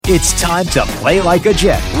It's time to play like a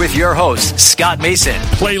Jet with your host, Scott Mason.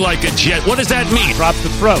 Play like a Jet. What does that mean? Drops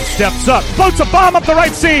the throw, steps up, floats a bomb up the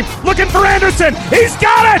right seam, looking for Anderson. He's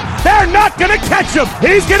got it! They're not going to catch him.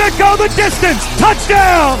 He's going to go the distance.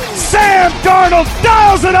 Touchdown! Sam Darnold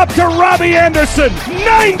dials it up to Robbie Anderson.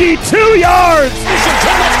 92 yards! Anderson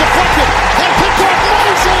too much deflected and picked off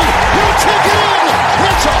Lindsay. He'll take it in.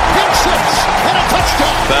 It's a pick six and a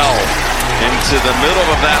touchdown. Bell into the middle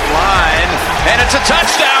of that line, and it's a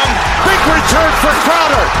touchdown. Big return for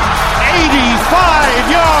Crowder. 85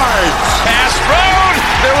 yards. Pass thrown.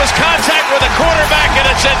 There was contact with the quarterback, and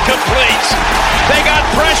it's incomplete. They got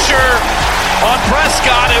pressure on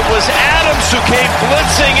Prescott. It was Adams who came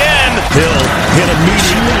blitzing in. Hill hit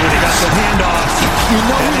immediately when he got the handoff. You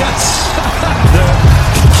know that's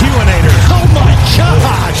The Q-inator. oh my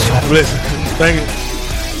gosh. Listen, thank you.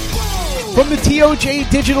 From the TOJ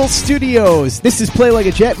Digital Studios, this is Play Like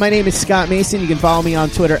a Jet. My name is Scott Mason. You can follow me on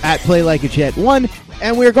Twitter at PlayLikeAJet1.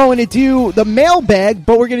 And we're going to do the mailbag,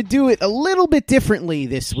 but we're going to do it a little bit differently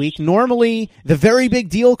this week. Normally, the very big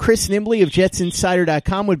deal, Chris Nimbley of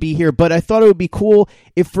JetsInsider.com would be here, but I thought it would be cool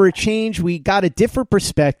if for a change we got a different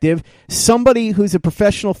perspective. Somebody who's a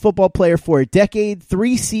professional football player for a decade,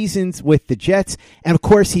 3 seasons with the Jets, and of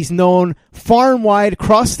course he's known far and wide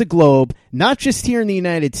across the globe, not just here in the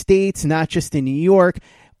United States, not just in New York,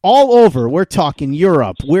 all over. We're talking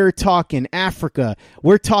Europe. We're talking Africa.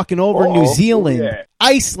 We're talking over New Zealand,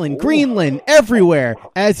 Iceland, Greenland, everywhere.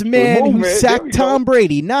 As a man who sacked Tom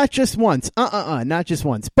Brady, not just once, not just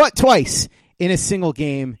once, but twice in a single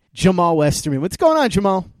game, Jamal Westerman. What's going on,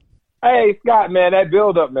 Jamal? Hey, Scott, man, that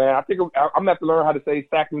build-up, man. I think I'm going to have to learn how to say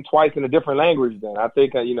sack him twice in a different language then. I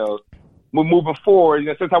think, we're moving forward.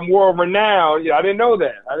 Since I'm world-renowned, I didn't know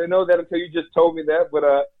that. I didn't know that until you just told me that. But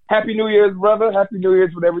Happy New Year's, brother. Happy New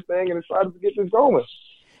Year's with everything, and excited to get this going.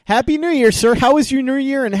 Happy New Year, sir. How was your New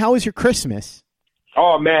Year, and how was your Christmas?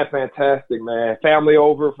 Oh, man, fantastic, man. Family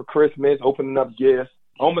over for Christmas, opening up gifts.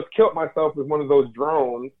 I almost killed myself with one of those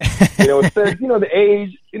drones. It says, the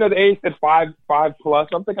age said five plus.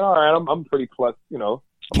 I'm thinking, all right, I'm pretty plus, I'm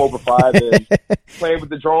over 5 and playing with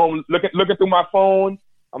the drone, looking through my phone.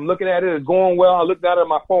 I'm looking at it. It's going well. I looked down at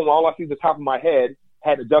my phone. All I see is the top of my head.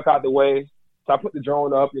 Had to duck out the way. So I put the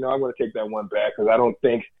drone up. I'm going to take that one back because I don't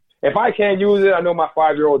think – if I can't use it, I know my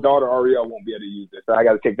 5-year-old daughter, Ariel, won't be able to use it. So I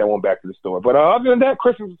got to take that one back to the store. But other than that,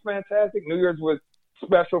 Christmas was fantastic. New Year's was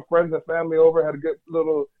special. Friends and family over. Had a good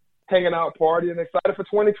little hanging out party and excited for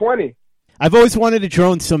 2020. I've always wanted a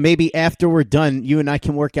drone, so maybe after we're done, you and I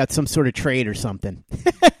can work out some sort of trade or something.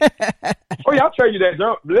 Oh, yeah, I'll trade you that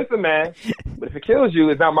drone. Listen, man, but if it kills you,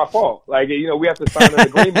 it's not my fault. Like, we have to sign an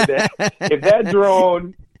agreement that if that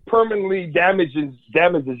drone permanently damages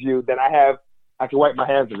you, then I can wipe my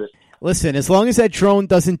hands of it. Listen, as long as that drone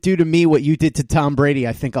doesn't do to me what you did to Tom Brady,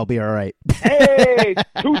 I think I'll be all right. Hey,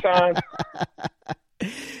 2 times.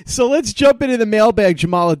 So let's jump into the mailbag,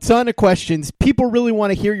 Jamal. A ton of questions. People really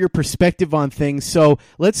want to hear your perspective on things. So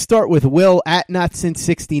let's start with Will at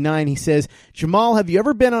NotSince69. He says, Jamal, have you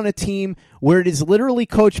ever been on a team where it is literally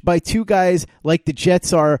coached by 2 guys like the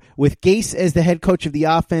Jets are, with Gase as the head coach of the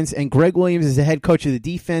offense and Greg Williams as the head coach of the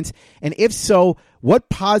defense? And if so, what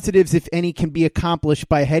positives, if any, can be accomplished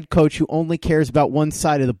by a head coach who only cares about one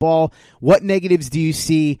side of the ball? What negatives do you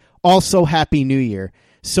see? Also, Happy New Year.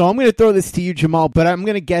 So I'm going to throw this to you, Jamal, but I'm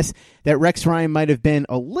going to guess that Rex Ryan might have been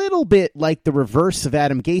a little bit like the reverse of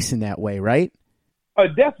Adam Gase in that way, right?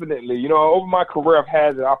 Definitely. Over my career, I've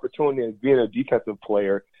had the opportunity of being a defensive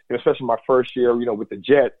player, especially my first year, with the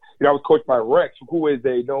Jets. I was coached by Rex, who is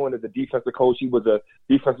known as a defensive coach. He was a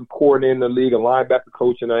defensive coordinator in the league, a linebacker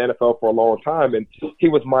coach in the NFL for a long time, and he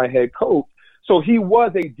was my head coach. So he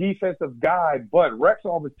was a defensive guy, but Rex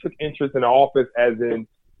always took interest in the offense, as in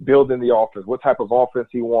building the offense, what type of offense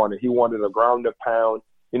he wanted. He wanted a ground and pound.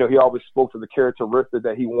 He always spoke to the characteristics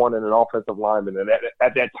that he wanted in an offensive lineman. And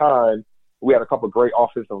at that time, we had a couple of great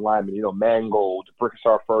offensive linemen, Mangold,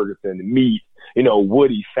 Brickashaw Ferguson, Meat,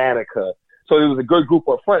 Woody, Faneca. So it was a good group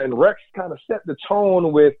up front. And Rex kind of set the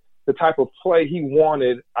tone with the type of play he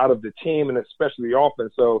wanted out of the team and especially the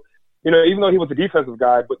offense. So, even though he was a defensive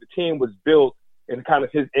guy, but the team was built in kind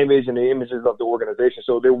of his image and the images of the organization.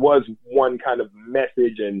 So there was one kind of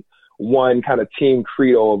message and one kind of team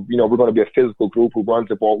credo of, we're going to be a physical group who runs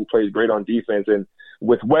the ball, who plays great on defense. And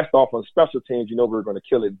with Westhoff on special teams, we're going to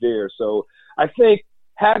kill it there. So I think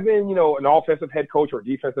having, an offensive head coach or a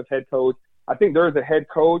defensive head coach, I think there's a head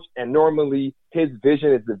coach, and normally his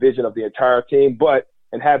vision is the vision of the entire team. But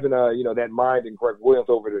and having that mind in Greg Williams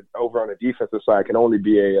over on the defensive side can only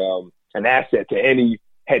be an asset to any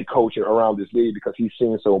head coach around this league because he's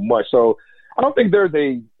seen so much. So I don't think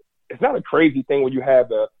it's not a crazy thing when you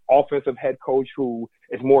have an offensive head coach who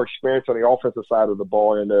is more experienced on the offensive side of the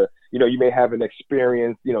ball. And, you may have an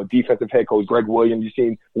experienced, defensive head coach, Greg Williams. You've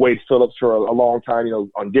seen Wade Phillips for a long time,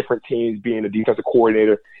 on different teams being a defensive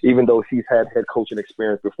coordinator, even though he's had head coaching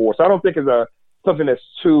experience before. So I don't think it's something that's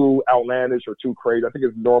too outlandish or too crazy. I think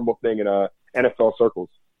it's a normal thing in NFL circles.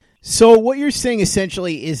 So what you're saying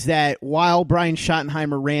essentially is that while Brian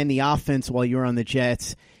Schottenheimer ran the offense while you were on the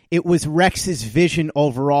Jets, it was Rex's vision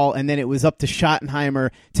overall, and then it was up to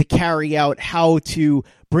Schottenheimer to carry out how to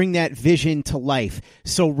bring that vision to life.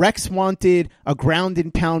 So Rex wanted a ground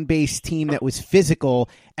and pound based team that was physical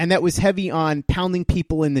and that was heavy on pounding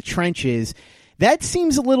people in the trenches. That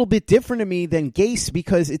seems a little bit different to me than Gase,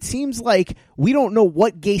 because it seems like we don't know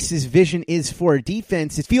what Gase's vision is for a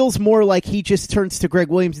defense. It feels more like he just turns to Greg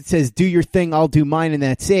Williams and says, do your thing, I'll do mine, and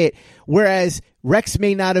that's it. Whereas Rex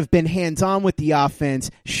may not have been hands-on with the offense.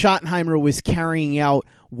 Schottenheimer was carrying out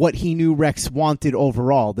what he knew Rex wanted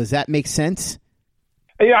overall. Does that make sense?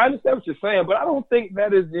 Yeah, I understand what you're saying, but I don't think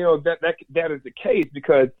that is, that is the case,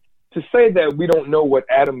 because to say that we don't know what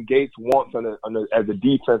Adam Gase wants as a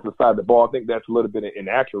defensive side of the ball, I think that's a little bit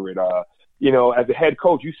inaccurate. As a head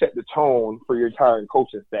coach, you set the tone for your entire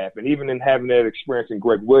coaching staff. And even in having that experience in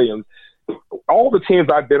Greg Williams, all the teams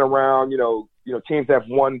I've been around, teams that have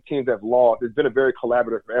won, teams that have lost, it's been a very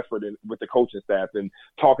collaborative effort with the coaching staff and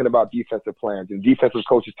talking about defensive plans and defensive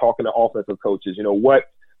coaches talking to offensive coaches.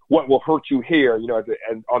 What will hurt you here?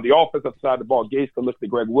 And on the offensive side of the ball, Gase could look to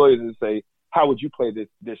Greg Williams and say, how would you play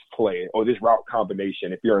this play or this route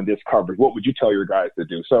combination if you're in this coverage? What would you tell your guys to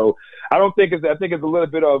do? So I think it's a little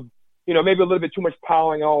bit of, maybe a little bit too much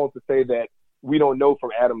piling on to say that we don't know from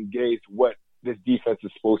Adam Gase what this defense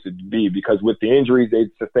is supposed to be, because with the injuries they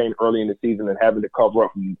sustained early in the season and having to cover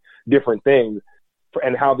up from different things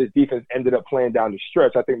and how this defense ended up playing down the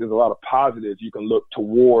stretch, I think there's a lot of positives you can look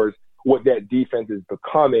towards what that defense is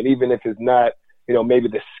becoming, even if it's not, maybe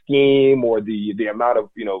the scheme or the amount of,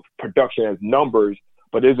 production as numbers,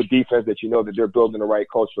 but there's a defense that that they're building the right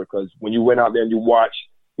culture. Because when you went out there and you watch,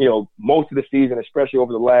 most of the season, especially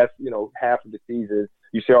over the last, half of the season,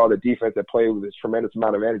 you see all the defense that played with this tremendous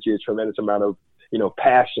amount of energy, a tremendous amount of,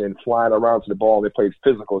 passion, flying around to the ball. They played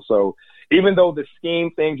physical. So even though the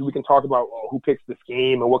scheme things, we can talk about who picks the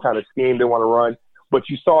scheme and what kind of scheme they want to run, but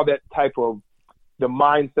you saw that type of the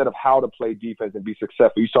mindset of how to play defense and be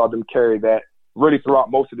successful. You saw them carry that really throughout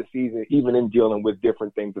most of the season, even in dealing with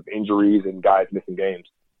different things of injuries and guys missing games.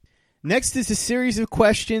 Next is a series of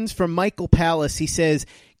questions from Michael Pallas. He says,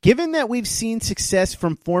 given that we've seen success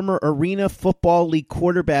from former Arena Football League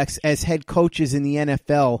quarterbacks as head coaches in the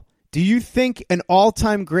NFL, do you think an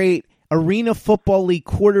all-time great Arena Football League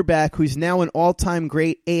quarterback who's now an all-time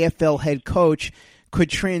great AFL head coach could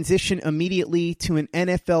transition immediately to an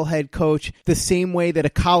NFL head coach the same way that a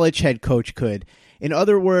college head coach could? In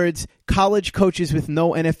other words, college coaches with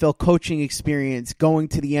no NFL coaching experience going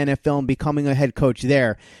to the NFL and becoming a head coach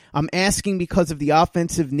there. I'm asking because of the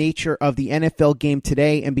offensive nature of the NFL game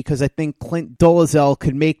today, and because I think Clint Dolezal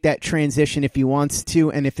could make that transition if he wants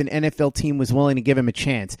to, and if an NFL team was willing to give him a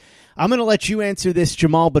chance. I'm going to let you answer this,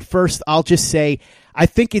 Jamal, but first I'll just say I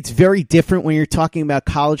think it's very different when you're talking about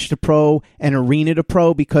college to pro and arena to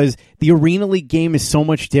pro, because the Arena League game is so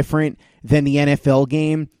much different than the NFL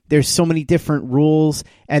game. There's so many different rules,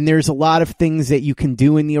 and there's a lot of things that you can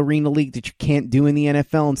do in the Arena League that you can't do in the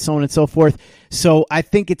NFL, and so on and so forth. So I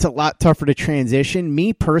think it's a lot tougher to transition.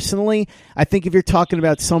 Me personally, I think if you're talking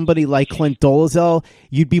about somebody like Clint Dolezal,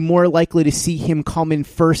 you'd be more likely to see him come in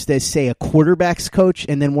first as, say, a quarterback's coach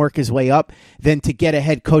and then work his way up than to get a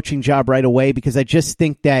head coaching job right away, because I just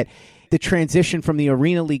think that the transition from the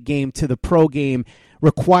Arena League game to the pro game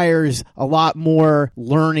requires a lot more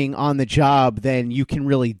learning on the job than you can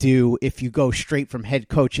really do if you go straight from head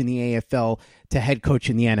coach in the AFL to head coach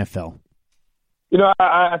in the NFL.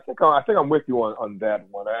 I think I'm with you on that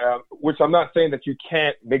one, which I'm not saying that you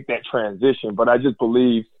can't make that transition, but I just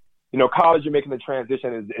believe, college, you're making the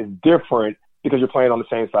transition is different because you're playing on the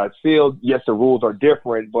same size field. Yes, the rules are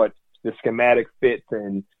different, but the schematic fits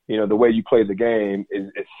and, the way you play the game is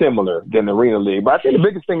similar than the Arena League. But I think the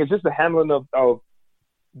biggest thing is just the handling of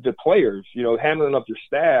the players, handling of your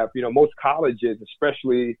staff. Most colleges,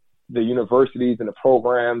 especially the universities and the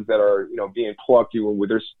programs that are, being plucked, with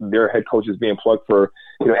their head coaches being plucked for,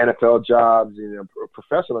 NFL jobs,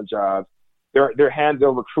 professional jobs, they're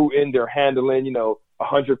recruiting, they're handling,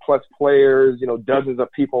 100+ players, dozens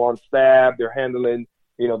of people on staff. They're handling,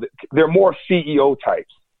 they're more CEO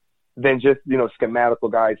types than just, schematical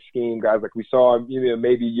guys, scheme guys like we saw,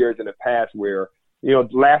 maybe years in the past where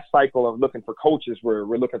last cycle of looking for coaches, we're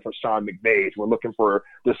looking for Sean McVays. We're looking for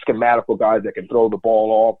the schematical guys that can throw the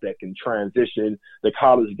ball off, that can transition the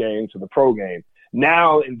college game to the pro game.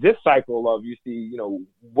 Now, in this cycle of, you see,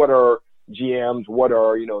 what are GMs, what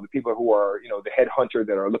are, the people who are, the headhunters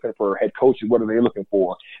that are looking for head coaches, what are they looking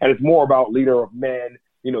for? And it's more about leader of men,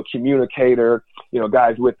 communicator,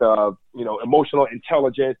 guys with, emotional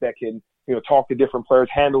intelligence that can, talk to different players,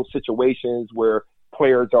 handle situations where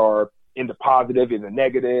players are in the positive, in the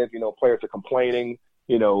negative, players are complaining,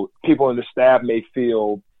 people in the staff may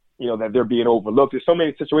feel, that they're being overlooked. There's so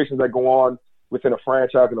many situations that go on within a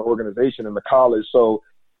franchise and an organization in the college. So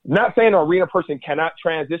not saying an arena person cannot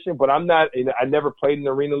transition, but I never played in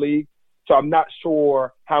the arena league. So I'm not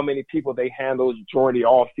sure how many people they handle during the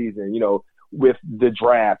off season, with the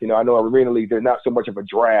draft. I know in arena league, there's not so much of a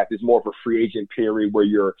draft. It's more of a free agent period where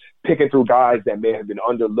you're picking through guys that may have been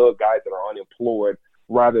underlooked, guys that are unemployed,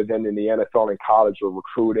 rather than in the NFL and college or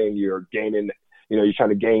recruiting. You're gaining, you're trying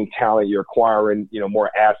to gain talent, you're acquiring,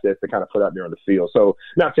 more assets to kind of put out there on the field. So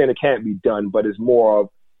not saying it can't be done, but it's more of,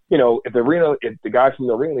 if the guy from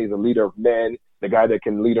the arena is a leader of men, the guy that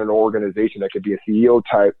can lead an organization, that could be a CEO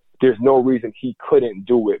type, there's no reason he couldn't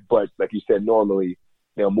do it. But like you said, normally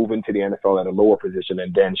they'll move into the NFL at a lower position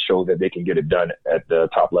and then show that they can get it done at the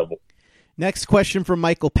top level. Next question from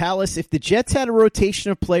Michael Pallas. If the Jets had a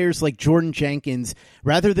rotation of players like Jordan Jenkins,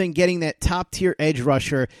 rather than getting that top-tier edge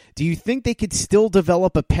rusher, do you think they could still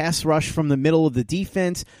develop a pass rush from the middle of the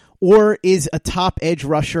defense, or is a top edge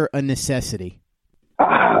rusher a necessity?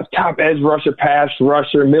 Top edge rusher, pass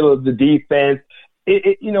rusher, middle of the defense.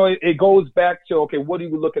 It goes back to, okay, what are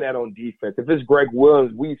you looking at on defense? If it's Greg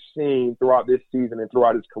Williams, we've seen throughout this season and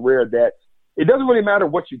throughout his career that it doesn't really matter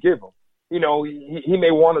what you give him. He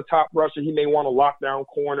may want a top rusher. He may want a lockdown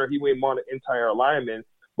corner. He may want an entire lineman.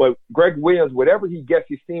 But Greg Williams, whatever he gets,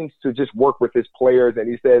 he seems to just work with his players. And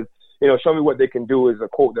he says, show me what they can do, is a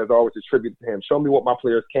quote that's always attributed to him. Show me what my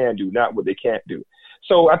players can do, not what they can't do.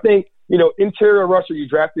 So I think, interior rusher, you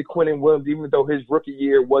drafted Quinnen Williams, even though his rookie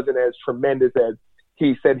year wasn't as tremendous as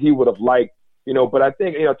he said he would have liked. But I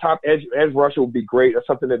think, top edge rusher would be great. That's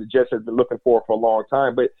something that the Jets have been looking for a long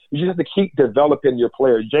time. But you just have to keep developing your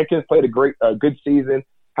players. Jenkins played a good season,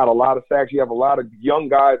 had a lot of sacks. You have a lot of young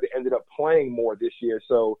guys that ended up playing more this year.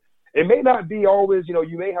 So it may not be always,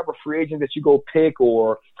 you may have a free agent that you go pick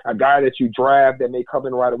or a guy that you draft that may come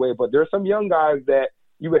in right away. But there's some young guys that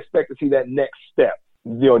you expect to see that next step,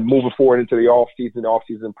 moving forward into the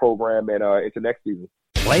off-season program and into next season.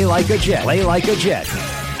 Play like a Jet. Play like a Jet.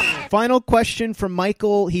 Final question from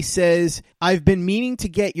Michael. He says, I've been meaning to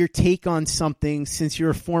get your take on something since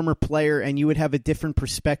you're a former player and you would have a different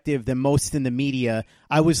perspective than most in the media.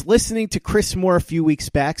 I was listening to Chris Moore a few weeks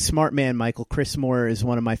back. Smart man, Michael. Chris Moore is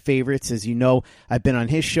one of my favorites. As you know, I've been on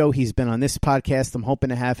his show. He's been on this podcast. I'm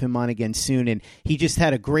hoping to have him on again soon. And he just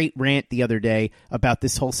had a great rant the other day about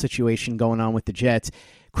this whole situation going on with the Jets.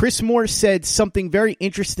 Chris Moore said something very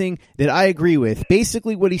interesting that I agree with.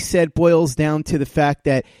 Basically, what he said boils down to the fact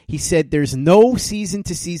that he said there's no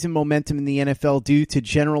season-to-season momentum in the NFL due to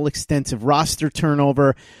general extensive roster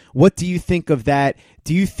turnover. What do you think of that?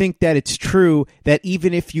 Do you think that it's true that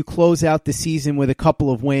even if you close out the season with a couple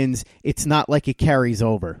of wins, it's not like it carries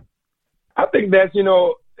over? I think that's,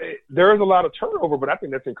 there is a lot of turnover, but I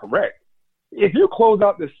think that's incorrect. If you close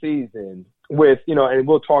out the season with, and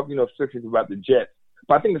we'll talk, specifically about the Jets,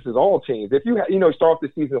 but I think this is all teams. If you start off the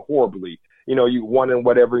season horribly, you won and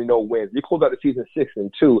whatever, wins. You close out the season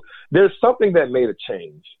 6-2. There's something that made a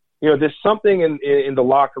change. There's something in the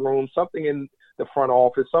locker room, something in the front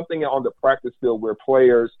office, something on the practice field where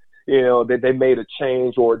players, that they made a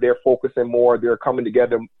change, or they're focusing more, they're coming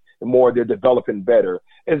together more, they're developing better.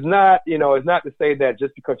 It's not to say that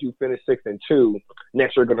just because you finish 6-2,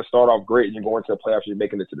 next year you're going to start off great and you're going to the playoffs, you're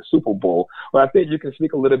making it to the Super Bowl. But I think you can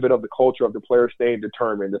speak a little bit of the culture of the players staying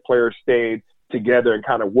determined, the players stayed together and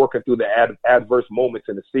kind of working through the adverse moments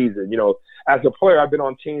in the season. As a player, I've been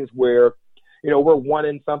on teams where, we're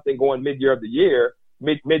 1-something going mid-year of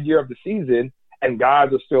the season, and guys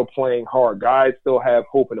are still playing hard. Guys still have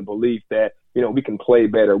hope and a belief that, we can play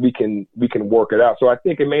better. We can work it out. So I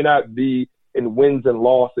think it may not be in wins and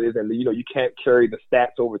losses, and you can't carry the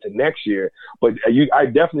stats over to next year. But I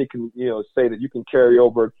definitely can say that you can carry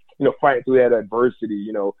over, fighting through that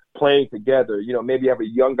adversity, playing together. Maybe have a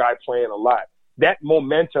young guy playing a lot. That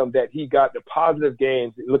momentum that he got, the positive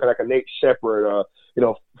games, looking like a Nate Shepard,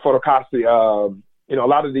 Photocopy, a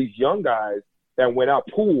lot of these young guys that went out,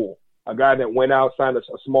 Poole, a guy that went out, signed a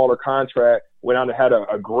smaller contract, went out and had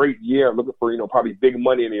a great year, looking for, probably big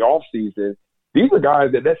money in the offseason. these are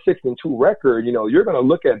guys that 6-2 record, you're going to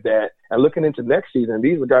look at that and looking into next season,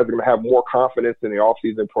 these are guys that are going to have more confidence in the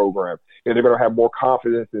offseason program. They're going to have more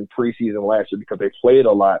confidence in preseason last year because they played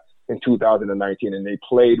a lot in 2019 and they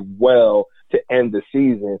played well to end the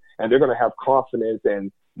season. And they're going to have confidence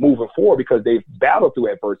and moving forward because they've battled through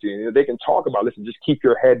adversity. And they can talk about, listen, just keep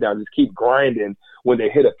your head down, just keep grinding when they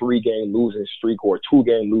hit a 3-game losing streak or a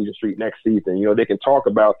 2-game losing streak next season. They can talk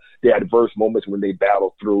about the adverse moments when they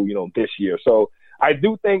battled through, this year. So I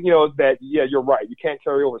do think, that, yeah, you're right. You can't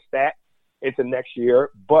carry over stats into next year,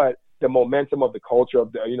 but the momentum of the culture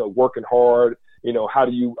of the, working hard, how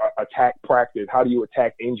do you attack practice? How do you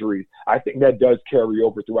attack injuries? I think that does carry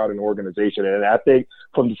over throughout an organization. And I think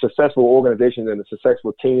from the successful organizations and the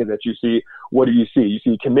successful teams that you see, what do you see? You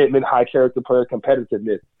see commitment, high character player,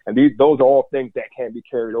 competitiveness. And those are all things that can be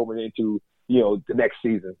carried over into, the next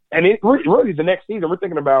season. And really the next season, we're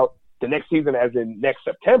thinking about the next season as in next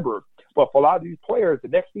September. But for a lot of these players, the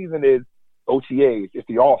next season is OTAs, it's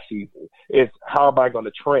the off season. It's how am I going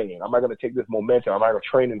to train? Am I going to take this momentum? Am I going to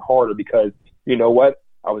train harder? Because you know what?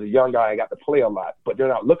 I was a young guy. I got to play a lot, but they're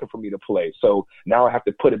not looking for me to play. So now I have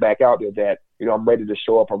to put it back out there that, I'm ready to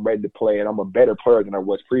show up. I'm ready to play, and I'm a better player than I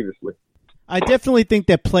was previously. I definitely think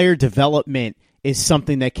that player development is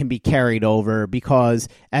something that can be carried over because,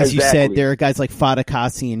 as you said, there are guys like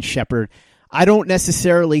Fatukasi and Shepard. I don't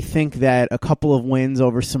necessarily think that a couple of wins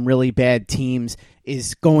over some really bad teams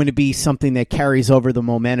is going to be something that carries over the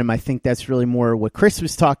momentum. I think that's really more what Chris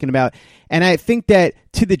was talking about. And I think that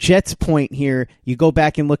to the Jets' point here, you go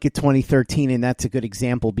back and look at 2013, and that's a good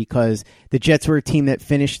example because the Jets were a team that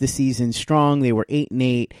finished the season strong. They were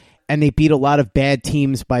 8-8. And they beat a lot of bad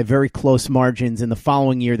teams by very close margins. And the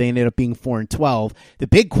following year, they ended up being 4-12. The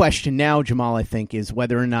big question now, Jamal, I think, is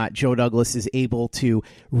whether or not Joe Douglas is able to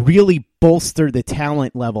really bolster the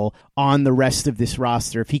talent level on the rest of this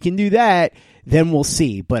roster. If he can do that, then we'll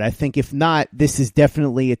see. But I think if not, this is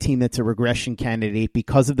definitely a team that's a regression candidate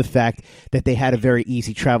because of the fact that they had a very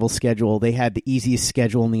easy travel schedule. They had the easiest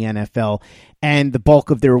schedule in the NFL, and the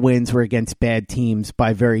bulk of their wins were against bad teams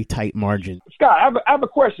by very tight margins. Scott, I have a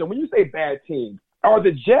question. When you say bad teams, are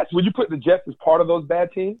the Jets, would you put the Jets as part of those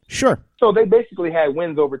bad teams? Sure. So they basically had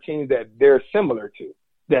wins over teams that they're similar to,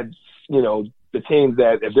 that, the teams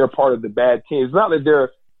that if they're part of the bad teams. It's not that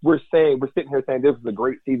we're sitting here saying this is a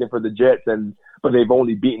great season for the Jets, but they've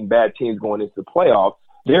only beaten bad teams going into the playoffs.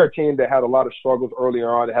 They're a team that had a lot of struggles earlier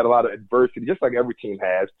on. They had a lot of adversity, just like every team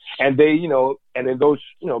has. And they, and in those,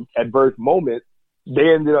 adverse moments,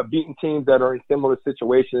 they ended up beating teams that are in similar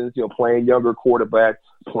situations, playing younger quarterbacks,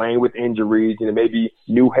 playing with injuries, maybe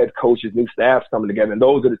new head coaches, new staffs coming together. And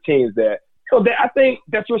those are the teams that, I think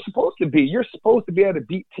that's what you're supposed to be. You're supposed to be able to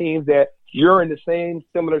beat teams that you're in the same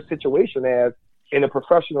similar situation as in a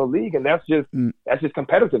professional league, and that's just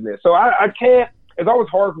competitiveness. So I can't. It's always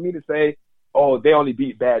hard for me to say, oh, they only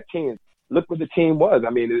beat bad teams. Look what the team was. I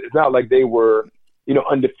mean, it's not like they were,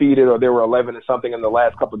 undefeated or they were 11 or something in the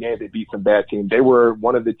last couple of games. They beat some bad teams. They were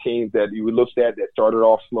one of the teams that you looked at that started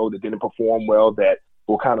off slow, that didn't perform well, that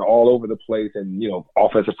were kind of all over the place, and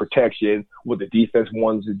offensive protection, what the defense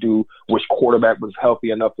wanted to do, which quarterback was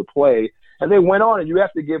healthy enough to play, and they went on. And you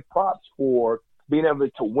have to give props for being able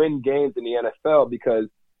to win games in the NFL because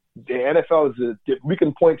the NFL we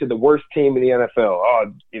can point to the worst team in the NFL.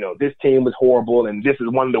 Oh, this team was horrible, and this is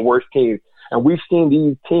one of the worst teams. And we've seen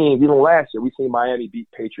these teams, even last year, we've seen Miami beat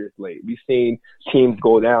Patriots late. We've seen teams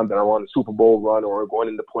go down that are on a Super Bowl run or going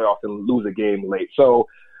into the playoffs and lose a game late. So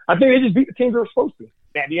I think they just beat the teams they were supposed to.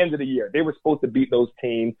 At the end of the year, they were supposed to beat those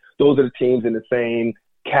teams. Those are the teams in the same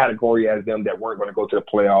category as them that weren't going to go to the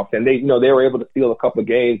playoffs. And they were able to steal a couple of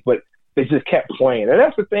games, but they just kept playing. And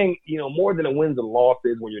that's the thing, more than the wins and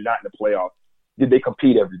losses when you're not in the playoffs. Did they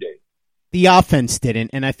compete every day? The offense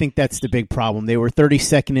didn't, and I think that's the big problem. They were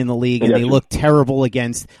 32nd in the league, and they looked terrible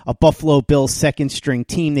against a Buffalo Bills second-string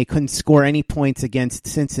team. They couldn't score any points against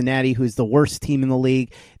Cincinnati, who's the worst team in the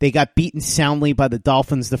league. They got beaten soundly by the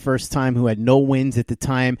Dolphins the first time, who had no wins at the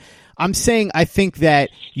time. I'm saying I think that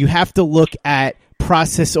you have to look at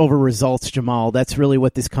process over results, Jamal. That's really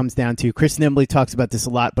what this comes down to. Chris Nimbley talks about this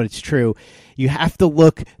a lot, but it's true. You have to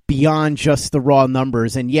look beyond just the raw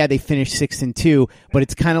numbers. And yeah, they finished 6-2, but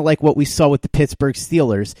it's kind of like what we saw with the Pittsburgh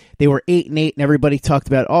Steelers. They were 8-8, and everybody talked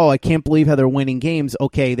about, oh, I can't believe how they're winning games.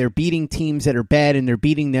 Okay, they're beating teams that are bad, and they're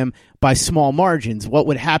beating them by small margins. What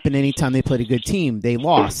would happen anytime they played a good team? They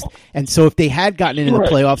lost. And so if they had gotten into the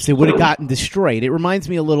playoffs, they would have gotten destroyed. It reminds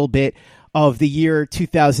me a little bit of the year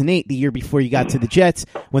 2008, the year before you got to the Jets,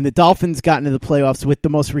 when the Dolphins got into the playoffs with the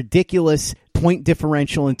most ridiculous point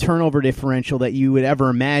differential and turnover differential that you would ever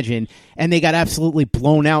imagine, and they got absolutely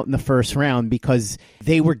blown out in the first round because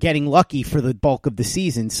they were getting lucky for the bulk of the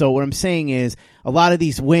season. So what I'm saying is a lot of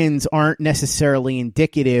these wins aren't necessarily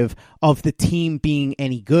indicative of the team being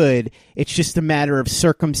any good. It's just a matter of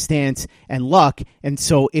circumstance and luck. And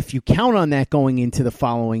so if you count on that going into the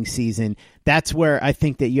following season, that's where I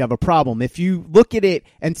think that you have a problem. If you look at it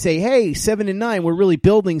and say, hey, 7-9, we're really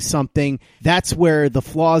building something, that's where the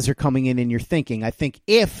flaws are coming in your thinking. I think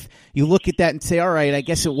if you look at that and say, all right, I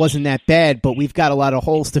guess it wasn't that bad, but we've got a lot of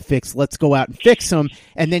holes to fix, let's go out and fix them,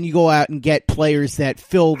 and then you go out and get players that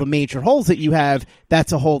fill the major holes that you have,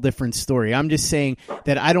 that's a whole different story. I'm just saying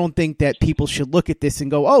that I don't think that people should look at this and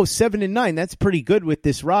go, oh, 7-9, that's pretty good with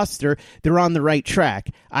this roster. They're on the right track.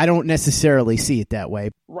 I don't necessarily see it that way.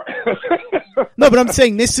 Right. No, but I'm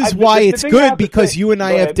saying this is why it's good, because you and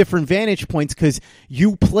I have different vantage points, because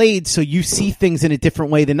you played, so you see things in a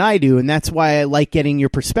different way than I do, and that's why I like getting your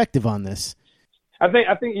perspective on this. I think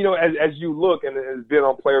as you look, and it's been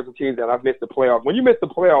on players and teams that I've missed the playoffs. When you miss the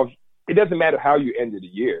playoffs, it doesn't matter how you ended the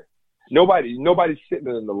year. Nobody's sitting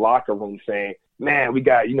in the locker room saying, man, we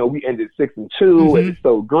ended 6-2 and it's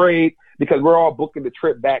so great, because we're all booking the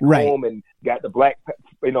trip back home and got the black,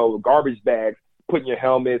 garbage bags, putting your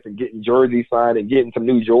helmets and getting jerseys signed and getting some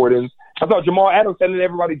new Jordans. I thought Jamal Adams sending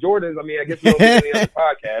everybody Jordans. I mean, I guess we don't get any other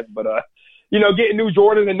podcast, but, getting new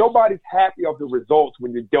Jordans, and nobody's happy of the results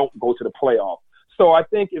when you don't go to the playoffs. So I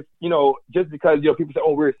think if, just because, people say,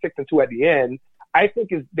 oh, we're 6-2 at the end, I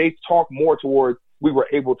think they talk more towards we were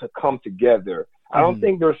able to come together. I don't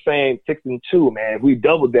think they're saying 6-2, man. If we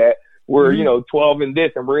doubled that, we're, 12 in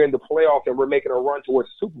this, and we're in the playoffs, and we're making a run towards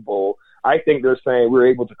the Super Bowl. I think they're saying we're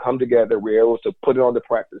able to come together. We're able to put it on the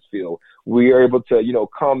practice field. We are able to,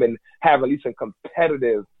 come and have at least a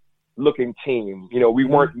competitive looking team. We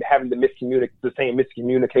weren't having the same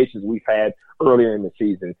miscommunications we've had earlier in the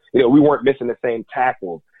season. We weren't missing the same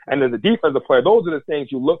tackles. And as a defensive player, those are the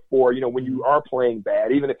things you look for, when you are playing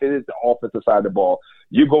bad, even if it is the offensive side of the ball.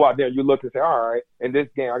 You go out there and you look and say, all right, in this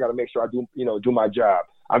game, I got to make sure I do my job.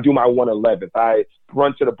 I do my 1-11. I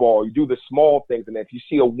run to the ball. You do the small things. And if you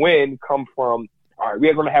see a win come from, all right,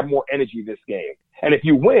 we're going to have more energy this game. And if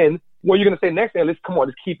you win, what you're going to say next game, let's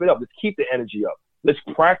keep it up. Let's keep the energy up. Let's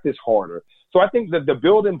practice harder. So I think that the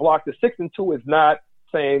building block, the 6-2 is not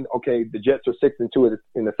saying, okay, the Jets are 6-2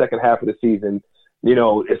 in the second half of the season.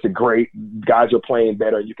 It's a great, guys are playing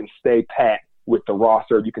better. You can stay pat with the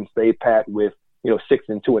roster. You can stay pat with, 6-2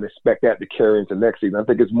 and expect that to carry into next season. I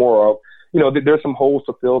think it's more of, there's some holes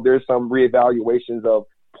to fill. There's some reevaluations of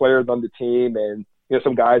players on the team and,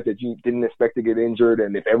 some guys that you didn't expect to get injured.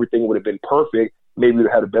 And if everything would have been perfect, maybe we'd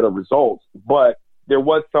have had a better results. But there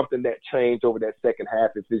was something that changed over that second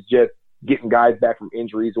half. If it's just getting guys back from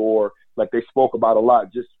injuries, or like they spoke about a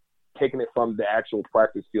lot, just taking it from the actual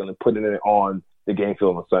practice field and putting it on the game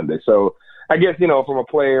field on Sunday. So I guess, from a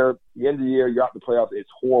player, the end of the year, you're out the playoffs. It's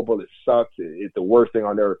horrible. It sucks. It's the worst thing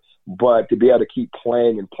on earth. But to be able to keep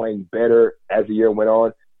playing and playing better as the year went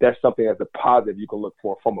on, that's something that's a positive you can look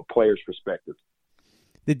for from a player's perspective.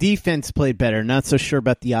 The defense played better. Not so sure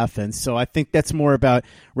about the offense. So I think that's more about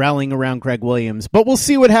rallying around Greg Williams. But we'll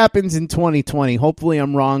see what happens in 2020. Hopefully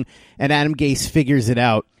I'm wrong and Adam Gase figures it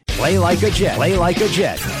out. Play like a Jet. Play like a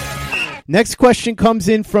Jet. Next question comes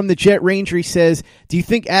in from the Jet Ranger. He says, do you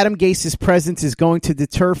think Adam Gase's presence is going to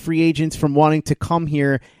deter free agents from wanting to come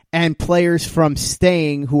here and players from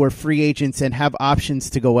staying who are free agents and have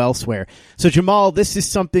options to go elsewhere? So, Jamal, this is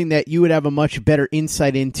something that you would have a much better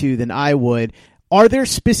insight into than I would. Are there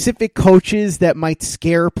specific coaches that might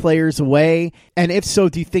scare players away? And if so,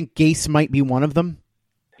 do you think Gase might be one of them?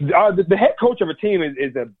 The head coach of a team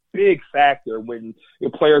is a big factor when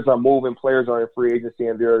players are moving, players are in free agency,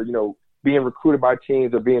 and they're, being recruited by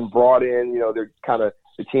teams or being brought in. They're kind of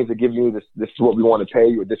the teams that give you this is what we want to pay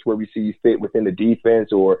you, or this is where we see you fit within the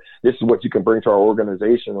defense, or this is what you can bring to our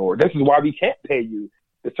organization, or this is why we can't pay you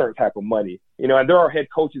a certain type of money. And there are head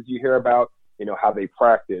coaches you hear about, how they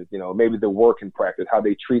practice, maybe the work in practice, how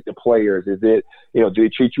they treat the players. Is it, do they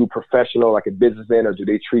treat you professional like a businessman, or do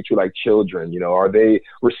they treat you like children? Are they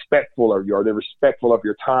respectful of you? Are they respectful of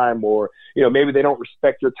your time? Or, maybe they don't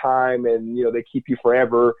respect your time and, they keep you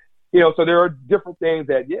forever. So there are different things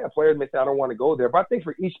that, players may say, I don't want to go there. But I think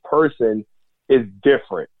for each person is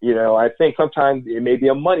different. I think sometimes it may be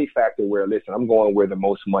a money factor where, listen, I'm going where the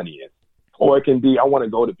most money is. Or it can be, I want to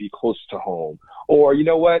go to be close to home. Or, you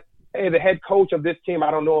know what? Hey, the head coach of this team,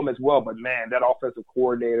 I don't know him as well, but man, that offensive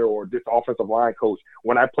coordinator or this offensive line coach,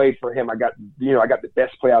 when I played for him, I got the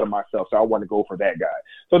best play out of myself, so I want to go for that guy.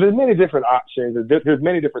 So there's many different options. There's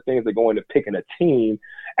many different things that go into picking a team.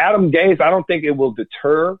 Adam Gase, I don't think it will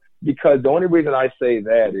deter because the only reason I say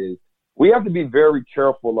that is we have to be very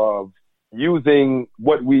careful of using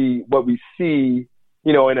what we see,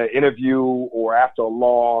 in an interview or after a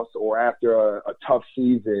loss or after a tough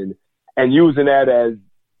season, and using that as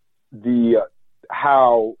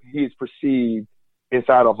how he's perceived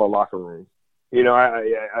inside of a locker room.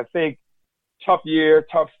 I think tough year,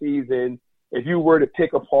 tough season. If you were to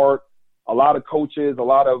pick apart a lot of coaches, a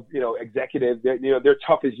lot of, executives, their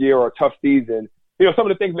toughest year or tough season, some of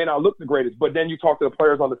the things may not look the greatest, but then you talk to the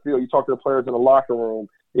players on the field, you talk to the players in the locker room,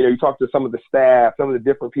 you talk to some of the staff, some of the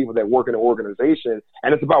different people that work in the organization,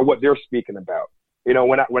 and it's about what they're speaking about.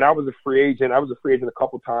 When I was a free agent, a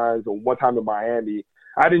couple times, or one time in Miami.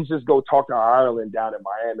 I didn't just go talk to Ireland down in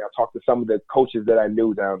Miami. I talked to some of the coaches that I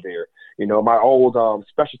knew down there. My old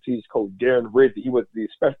special teams coach, Darren Rizzi, he was the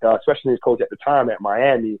special teams coach at the time at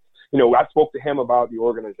Miami. I spoke to him about the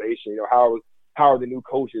organization, how are the new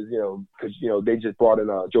coaches, because, they just brought in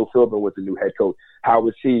Joe Philbin was the new head coach. How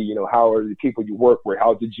is he? How are the people you work with?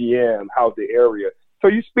 How's the GM? How's the area? So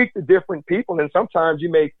you speak to different people, and sometimes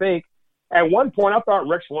you may think, at one point I thought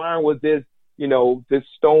Rex Ryan was this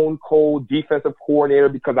stone cold defensive coordinator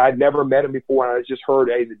because I'd never met him before. And I just heard,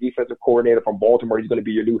 hey, he's a defensive coordinator from Baltimore. He's going to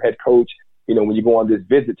be your new head coach. When you go on this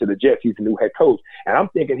visit to the Jets, he's the new head coach. And I'm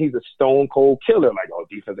thinking he's a stone cold killer, like,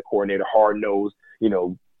 defensive coordinator, hard nosed,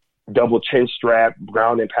 double chin strap,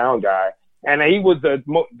 ground and pound guy. And he was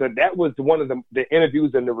that was one of the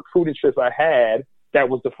interviews and the recruiting trips I had that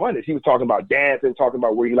was the funnest. He was talking about dancing, talking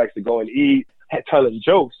about where he likes to go and eat, telling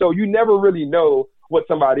jokes. So you never really know what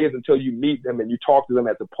somebody is until you meet them and you talk to them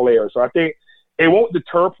as a player. So I think it won't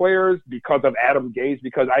deter players because of Adam Gase,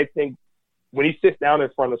 because I think when he sits down in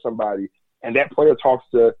front of somebody and that player talks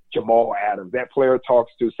to Jamal Adams, that player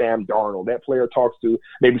talks to Sam Darnold, that player talks to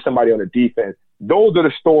maybe somebody on the defense, those are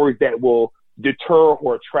the stories that will deter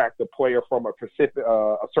or attract the player from a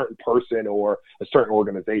certain person or a certain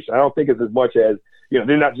organization. I don't think it's as much as, they're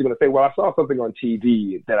not just going to say, well, I saw something on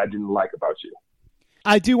TV that I didn't like about you.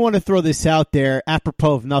 I do want to throw this out there,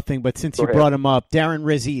 apropos of nothing, but since you brought him up, Darren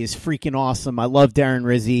Rizzi is freaking awesome. I love Darren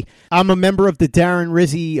Rizzi. I'm a member of the Darren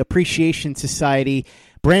Rizzi Appreciation Society.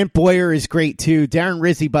 Brant Boyer is great, too. Darren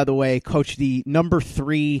Rizzi, by the way, coached the number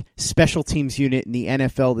 3 special teams unit in the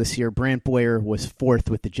NFL this year. Brant Boyer was 4th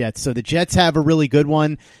with the Jets. So the Jets have a really good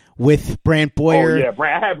one with Brant Boyer. Oh, yeah.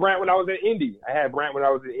 I had Brant when I was in Indy.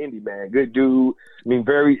 Man. Good dude.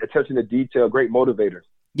 Very attention to detail, great motivator.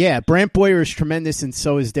 Yeah, Brant Boyer is tremendous, and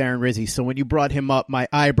so is Darren Rizzi. So when you brought him up, my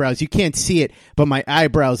eyebrows, you can't see it, but my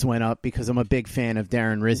eyebrows went up because I'm a big fan of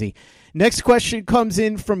Darren Rizzi. Next question comes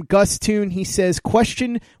in from Gus Toon. He says,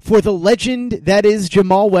 question for the legend that is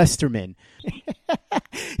Jamal Westerman.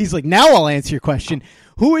 He's like, now I'll answer your question.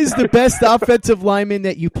 Who is the best offensive lineman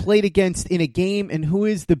that you played against in a game, and who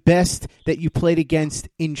is the best that you played against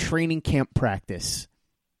in training camp practice?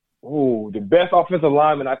 Oh, the best offensive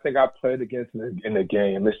lineman I think I played against in the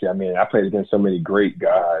game. Let's see, I played against so many great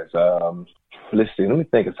guys. Let's see, let me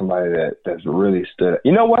think of somebody that's really stood.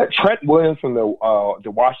 You know what? Trent Williams from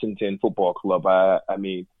the Washington Football Club.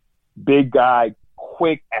 Big guy,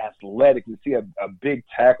 quick, athletic. You see a big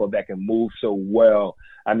tackle that can move so well.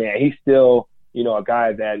 He's still, a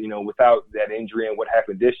guy that, without that injury and what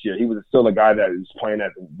happened this year, he was still a guy that is playing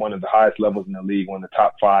at one of the highest levels in the league, one of the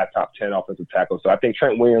top 5, top 10 offensive tackles. So I think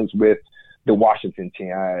Trent Williams with the Washington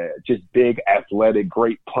team, just big, athletic,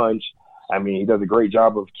 great punch. He does a great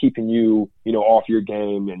job of keeping you, off your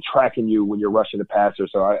game and tracking you when you're rushing the passer.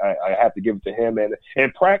 So I have to give it to him. And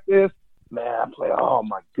in practice, man, oh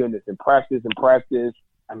my goodness, in practice. It probably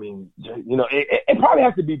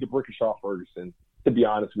has to be DeBrickashaw Ferguson, to be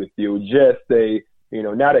honest with you. Just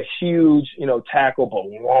not a huge, tackle, but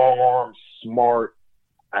long arm, smart.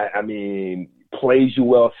 Plays you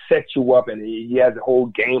well, sets you up, and he has a whole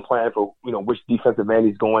game plan for, which defensive end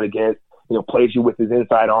he's going against. Plays you with his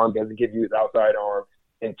inside arm, doesn't give you his outside arm.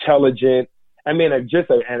 Intelligent. Just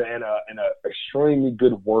an extremely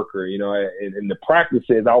good worker. In the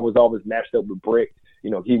practices, I was always matched up with Brick.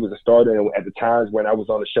 He was a starter, and at the times when I was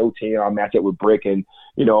on the show team, I matched up with Brick, and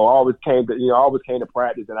I always came to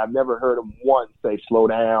practice, and I've never heard him once say slow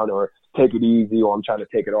down or take it easy or I'm trying to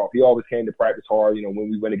take it off. He always came to practice hard, when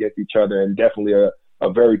we went against each other, and definitely a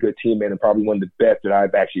very good teammate and probably one of the best that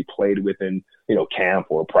I've actually played with in camp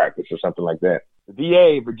or practice or something like that.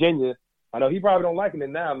 VA, Virginia, I know he probably don't like it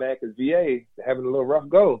now, man, because VA having a little rough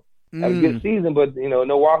go. Had a good season, but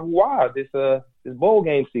no wahoo this bowl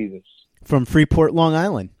game season. From Freeport, Long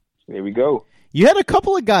Island. There we go. You had a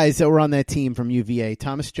couple of guys that were on that team from UVA.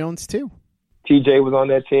 Thomas Jones, too. TJ was on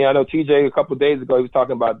that team. I know TJ a couple of days ago, he was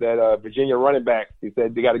talking about that Virginia running back. He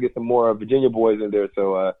said they got to get some more Virginia boys in there.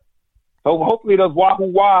 So So hopefully those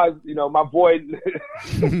Wahoo Wahs, my boy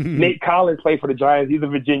Nate Collins played for the Giants. He's a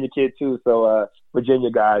Virginia kid too, so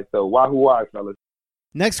Virginia guy. So Wahoo Wahs, fellas.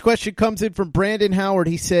 Next question comes in from Brandon Howard.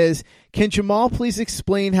 He says, can Jamal please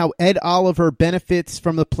explain how Ed Oliver benefits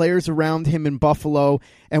from the players around him in Buffalo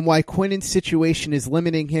and why Quinnen's situation is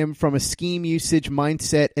limiting him from a scheme usage,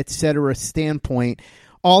 mindset, etc. standpoint?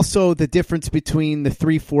 Also, the difference between the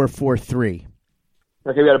 3-4-4-3.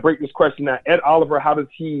 Okay, we got to break this question down. Ed Oliver, how does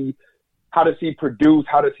he produce?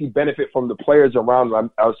 How does he benefit from the players around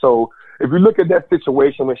him? So if you look at that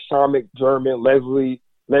situation with Sean McDermott,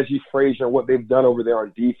 Leslie Frazier, what they've done over there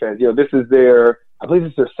on defense, this is their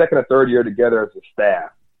second or third year together as a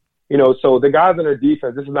staff. So the guys on their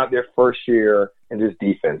defense, this is not their first year in this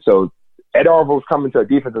defense. So Ed Oliver's coming to a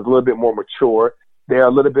defense that's a little bit more mature. They're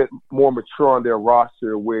a little bit more mature on their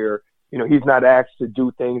roster where, he's not asked to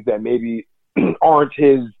do things that maybe aren't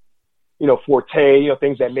his, forte,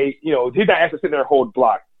 things that he's not asked to sit there and hold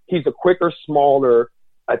block. He's a quicker, smaller,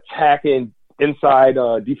 attacking inside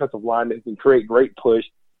defensive line that can create great push,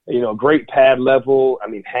 great pad level.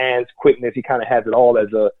 Hands, quickness. He kind of has it all as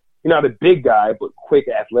not a big guy, but quick,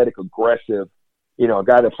 athletic, aggressive, a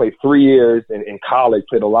guy that played 3 years in college,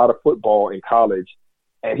 played a lot of football in college.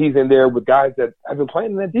 And he's in there with guys that have been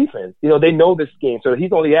playing in that defense. They know this game. So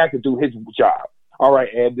he's only asked to do his job. All right,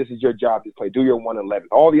 Ed, this is your job to play. Do your 1-11.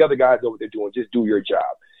 All the other guys know what they're doing. Just do your job.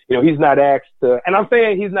 He's not asked to – and I'm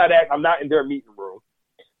saying he's not asked – I'm not in their meeting room.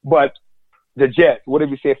 But the Jets, what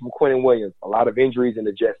have you said from Quinnen Williams? A lot of injuries in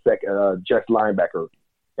the Jets linebacker.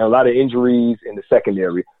 And a lot of injuries in the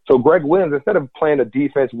secondary. So Greg Williams, instead of playing a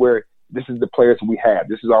defense where this is the players we have,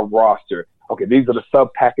 this is our roster, okay, these are the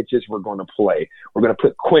sub packages we're going to play. We're going to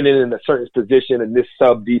put Quinnen in a certain position in this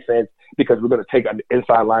sub defense because we're going to take an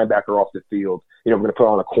inside linebacker off the field. We're going to put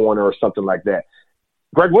on a corner or something like that.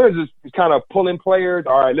 Greg Williams is kind of pulling players.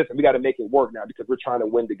 All right, listen, we got to make it work now because we're trying to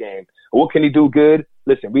win the game. What can he do good?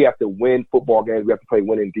 Listen, we have to win football games. We have to play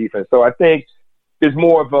winning defense. So I think there's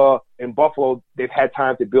more of in Buffalo, they've had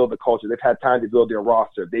time to build the culture. They've had time to build their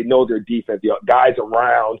roster. They know their defense. The guys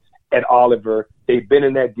around Ed Oliver, they've been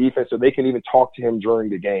in that defense, so they can even talk to him during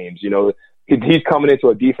the games. He's coming into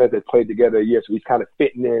a defense that's played together a year, so he's kind of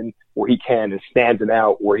fitting in where he can and standing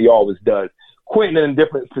out where he always does. Quinnen in a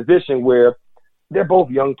different position where they're both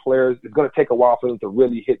young players. It's going to take a while for them to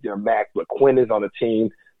really hit their max, but Quinn is on a team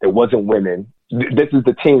that wasn't winning. This is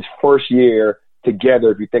the team's first year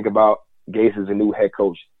together. If you think about Gase as a new head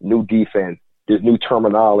coach, new defense, there's new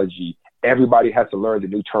terminology. Everybody has to learn the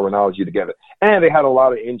new terminology together. And they had a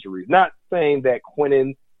lot of injuries. Not saying that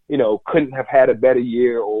Quinnen, couldn't have had a better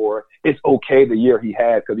year or it's okay the year he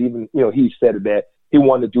had, because even, he said that he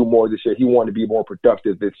wanted to do more this year. He wanted to be more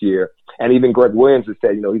productive this year. And even Greg Williams has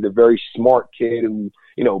said, he's a very smart kid who,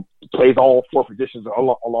 plays all four positions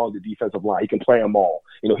along the defensive line. He can play them all.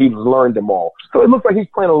 He's learned them all. So it looks like he's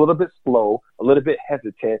playing a little bit slow, a little bit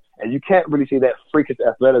hesitant, and you can't really see that freakish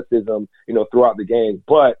athleticism, throughout the game.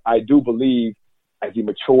 But I do believe as he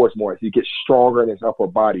matures more, as he gets stronger in his upper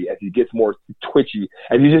body, as he gets more twitchy,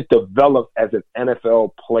 as he just develops as an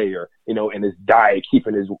NFL player, in his diet,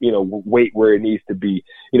 keeping his, weight where it needs to be,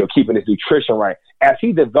 keeping his nutrition right. As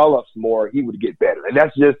he develops more, he would get better. And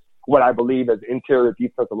that's just what I believe as interior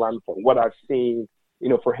defensive lineman from what I've seen,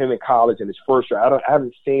 for him in college in his first year. I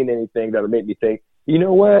haven't seen anything that'll make me think, you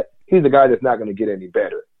know what, he's a guy that's not going to get any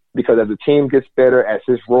better. Because as the team gets better, as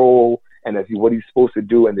his role and as what he's supposed to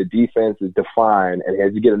do and the defense is defined, and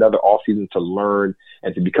as you get another offseason to learn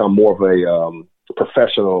and to become more of a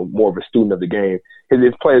professional, more of a student of the game,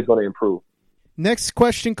 his play is going to improve. Next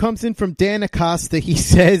question comes in from Dan Acosta. He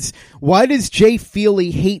says, why does Jay Feely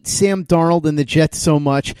hate Sam Darnold and the Jets so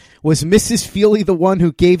much? Was Mrs. Feely the one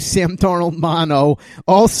who gave Sam Darnold mono?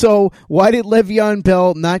 Also, why did Le'Veon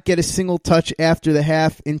Bell not get a single touch after the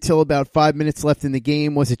half until about 5 minutes left in the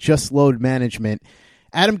game? Was it just load management?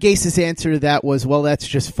 Adam Gase's answer to that was, well, that's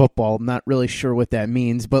just football. I'm not really sure what that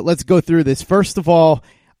means, but let's go through this. First of all,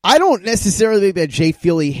 I don't necessarily think that Jay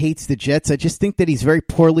Feely hates the Jets. I just think that he's very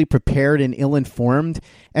poorly prepared and ill-informed,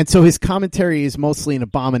 and so his commentary is mostly an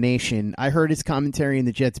abomination. I heard his commentary in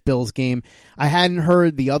the Jets-Bills game. I hadn't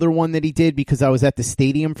heard the other one that he did because I was at the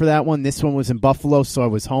stadium for that one. This one was in Buffalo, so I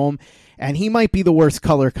was home, and he might be the worst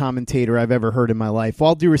color commentator I've ever heard in my life.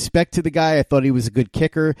 All due respect to the guy, I thought he was a good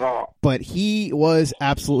kicker, but he was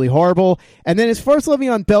absolutely horrible. And then as far as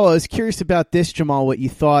Le'Veon Bell, I was curious about this, Jamal, what you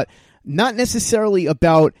thought. Not necessarily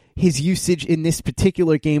about his usage in this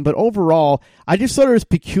particular game, but overall, I just thought it was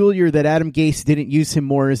peculiar that Adam Gase didn't use him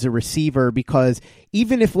more as a receiver, because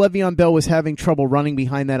even if Le'Veon Bell was having trouble running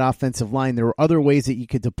behind that offensive line, there were other ways that you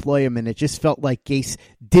could deploy him, and it just felt like Gase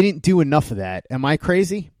didn't do enough of that. Am I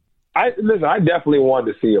crazy? I definitely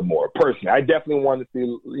wanted to see him more personally. I definitely wanted to see,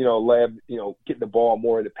 Lev, get the ball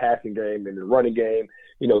more in the passing game and the running game,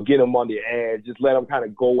 get him on the edge, just let him kind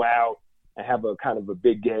of go out and have a kind of a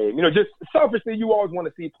big game. Just selfishly, you always want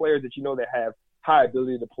to see players that that have high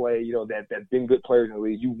ability to play, that been good players in the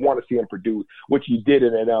league. You want to see them produce, which you did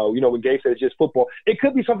in NL. When Gabe said it's just football, it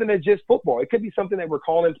could be something that's just football. It could be something that we're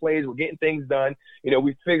calling plays, we're getting things done.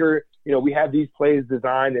 We figure, we have these plays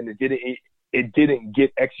designed and it didn't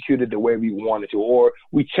get executed the way we wanted to, or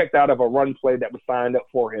we checked out of a run play that was signed up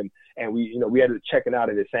for him, and we had to check it out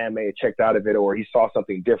of it. Sam may have checked out of it, or he saw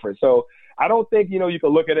something different. So I don't think, you can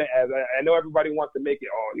look at it as, I know everybody wants to make it,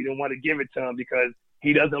 he didn't want to give it to him because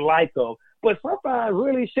he doesn't like him. But sometimes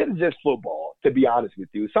really shit is just football, to be honest with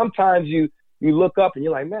you. Sometimes you look up and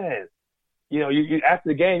you're like, man, you after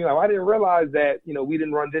the game, you're like, I didn't realize that, we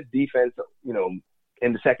didn't run this defense,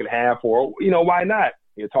 in the second half, or, why not?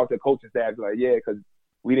 Talk to the coaching staff, like, yeah, because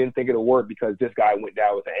we didn't think it'll work because this guy went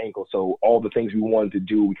down with an ankle. So all the things we wanted to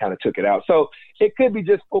do, we kind of took it out. So it could be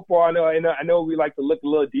just football. I know we like to look a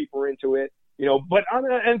little deeper into it, but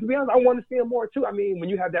and to be honest, I want to see him more too. I mean, when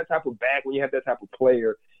you have that type of back, when you have that type of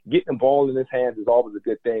player, getting the ball in his hands is always a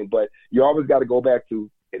good thing. But you always got to go back to,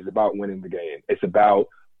 it's about winning the game. It's about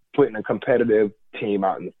putting a competitive team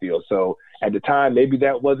out in the field. So at the time, maybe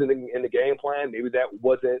that wasn't in the game plan. Maybe that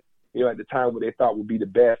wasn't, at the time what they thought would be the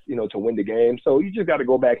best, to win the game. So you just got to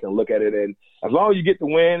go back and look at it. And as long as you get the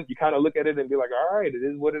win, you kind of look at it and be like, all right, it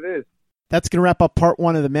is what it is. That's going to wrap up part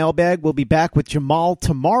 1 of the mailbag. We'll be back with Jamal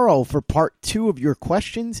tomorrow for part 2 of your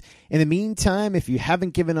questions. In the meantime, if you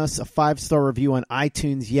haven't given us a 5-star review on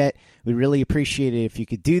iTunes yet, we'd really appreciate it if you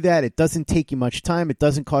could do that. It doesn't take you much time. It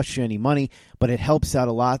doesn't cost you any money, but it helps out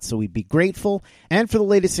a lot, so we'd be grateful. And for the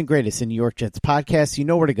latest and greatest in New York Jets podcasts, you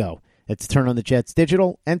know where to go. It's Turn on the Jets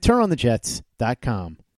Digital and turnonthejets.com.